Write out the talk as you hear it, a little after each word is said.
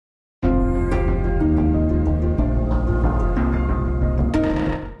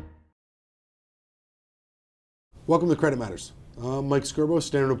Welcome to Credit Matters. I'm Mike Skirbo,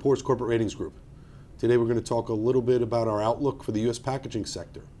 Standard & Poor's Corporate Ratings Group. Today we're going to talk a little bit about our outlook for the U.S. packaging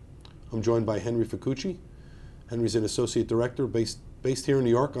sector. I'm joined by Henry Fukuchi. Henry's an Associate Director based here in New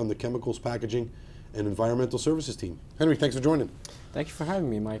York on the Chemicals, Packaging, and Environmental Services team. Henry, thanks for joining. Thank you for having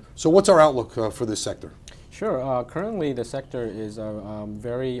me, Mike. So what's our outlook for this sector? Sure. Currently, the sector is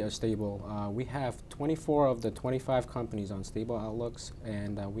very stable. We have 24 of the 25 companies on stable outlooks,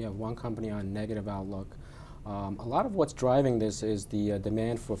 and we have one company on negative outlook. A lot of what's driving this is the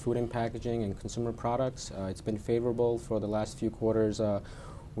demand for food and packaging and consumer products. It's been favorable for the last few quarters.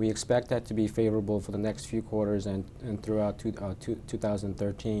 We expect that to be favorable for the next few quarters and throughout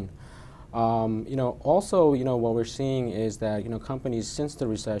 2013. Also, what we're seeing is that companies since the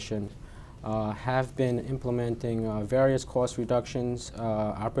recession have been implementing various cost reductions,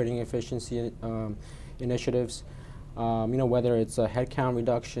 operating efficiency initiatives. Whether it's headcount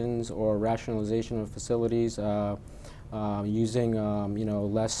reductions or rationalization of facilities, using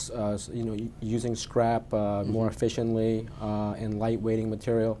less, using scrap more efficiently and lightweighting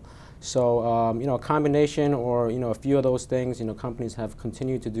material. So a combination or a few of those things, companies have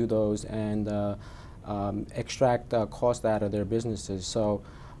continued to do those and extract cost out of their businesses. So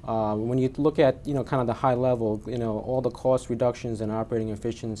when you look at kind of the high level, all the cost reductions and operating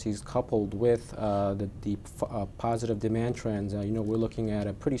efficiencies coupled with the positive demand trends, we're looking at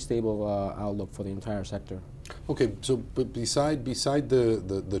a pretty stable outlook for the entire sector. Okay, so but beside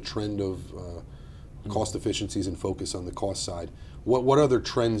the trend of cost efficiencies and focus on the cost side, what other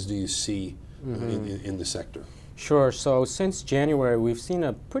trends do you see in the sector? Sure. So since January, we've seen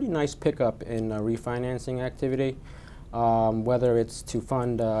a pretty nice pickup in refinancing activity. Whether it's to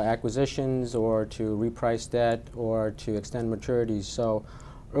fund acquisitions or to reprice debt or to extend maturities. So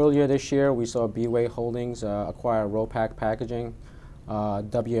earlier this year we saw B-Way Holdings acquire Ropac Packaging,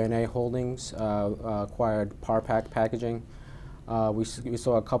 WNA Holdings acquired Parpac Packaging. We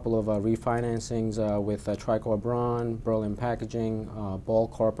saw a couple of refinancings with Tricor Braun, Berlin Packaging, Ball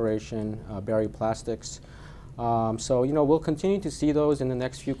Corporation, Berry Plastics. So we'll continue to see those in the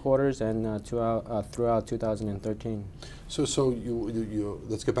next few quarters and throughout 2013. So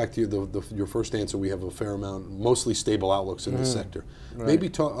let's get back to your first answer. We have a fair amount, mostly stable outlooks in this sector. Right.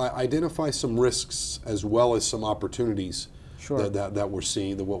 Maybe identify some risks as well as some opportunities. Sure. that we're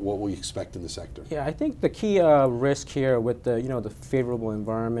seeing, what we expect in the sector. Yeah, I think the key risk here with the favorable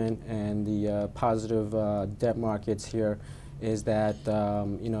environment and the positive debt markets here is that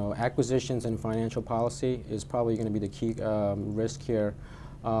acquisitions and financial policy is probably going to be the key risk here.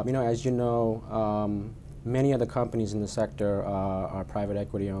 As you know, many of the companies in the sector are private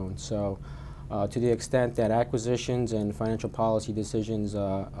equity owned. So to the extent that acquisitions and financial policy decisions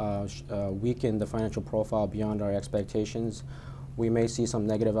weaken the financial profile beyond our expectations, we may see some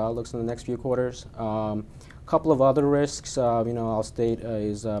negative outlooks in the next few quarters. Couple of other risks, I'll state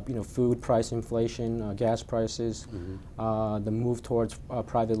is food price inflation, gas prices, the move towards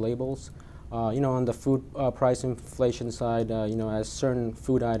private labels. On the food price inflation side, as certain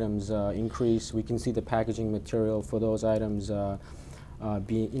food items increase, we can see the packaging material for those items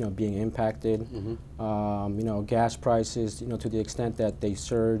being impacted. Gas prices, to the extent that they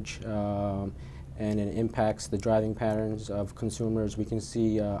surge and it impacts the driving patterns of consumers, we can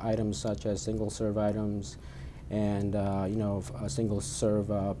see items such as single-serve items and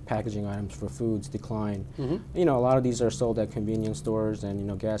single-serve packaging items for foods decline. A lot of these are sold at convenience stores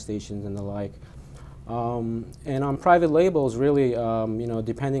and gas stations and the like. And on private labels, really,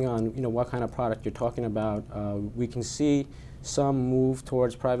 depending on what kind of product you're talking about, we can see some move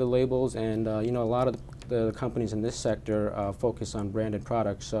towards private labels, and a lot of the companies in this sector focus on branded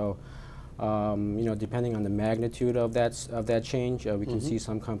products. So, depending on the magnitude of that change, we can see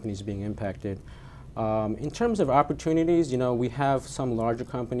some companies being impacted. In terms of opportunities, we have some larger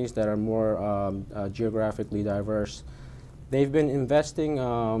companies that are more geographically diverse. They've been investing,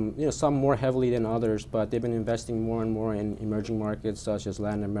 some more heavily than others, but they've been investing more and more in emerging markets such as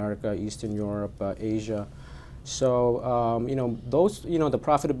Latin America, Eastern Europe, Asia. So, the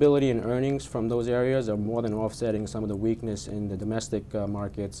profitability and earnings from those areas are more than offsetting some of the weakness in the domestic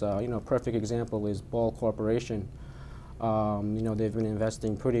markets. A perfect example is Ball Corporation. They've been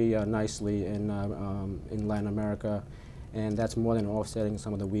investing pretty nicely in Latin America, and that's more than offsetting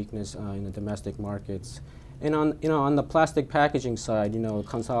some of the weakness in the domestic markets. And on the plastic packaging side,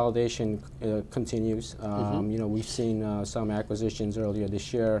 consolidation continues. We've seen some acquisitions earlier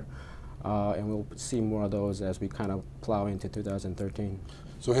this year, and we'll see more of those as we kind of plow into 2013.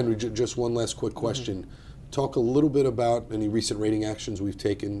 So Henry, just one last quick question. Talk a little bit about any recent rating actions we've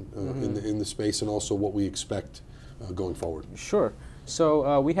taken in the space, and also what we expect going forward. Sure.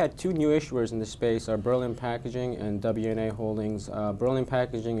 So we had two new issuers in the space, Berlin Packaging and WNA Holdings. Berlin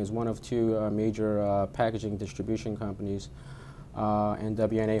Packaging is one of two major packaging distribution companies, and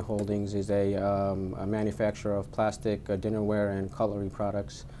WNA Holdings is a manufacturer of plastic dinnerware and cutlery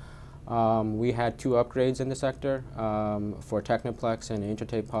products. We had two upgrades in the sector for Technoplex and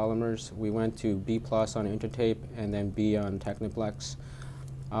Intertape polymers. We went to B+ on Intertape and then B on Technoplex.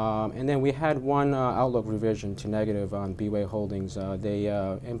 And then we had one outlook revision to negative on B-Way Holdings. They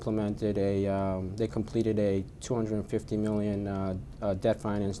completed a $250 million debt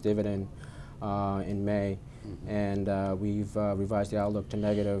finance dividend in May, and we've revised the outlook to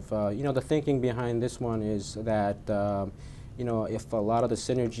negative. You know, the thinking behind this one is that you know, if a lot of the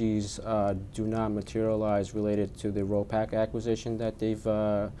synergies do not materialize related to the RoPac acquisition that they've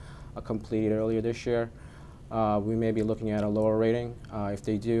completed earlier this year, we may be looking at a lower rating. If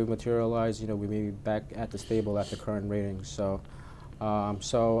they do materialize, you know, we may be back at the stable at the current ratings. So,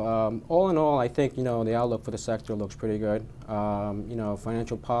 all in all, I think, you know, the outlook for the sector looks pretty good. You know,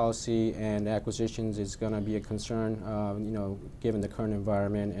 financial policy and acquisitions is going to be a concern, you know, given the current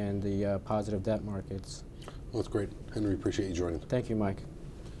environment and the positive debt markets. Well, that's great. Henry, appreciate you joining. Thank you, Mike.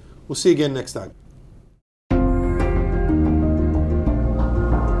 We'll see you again next time.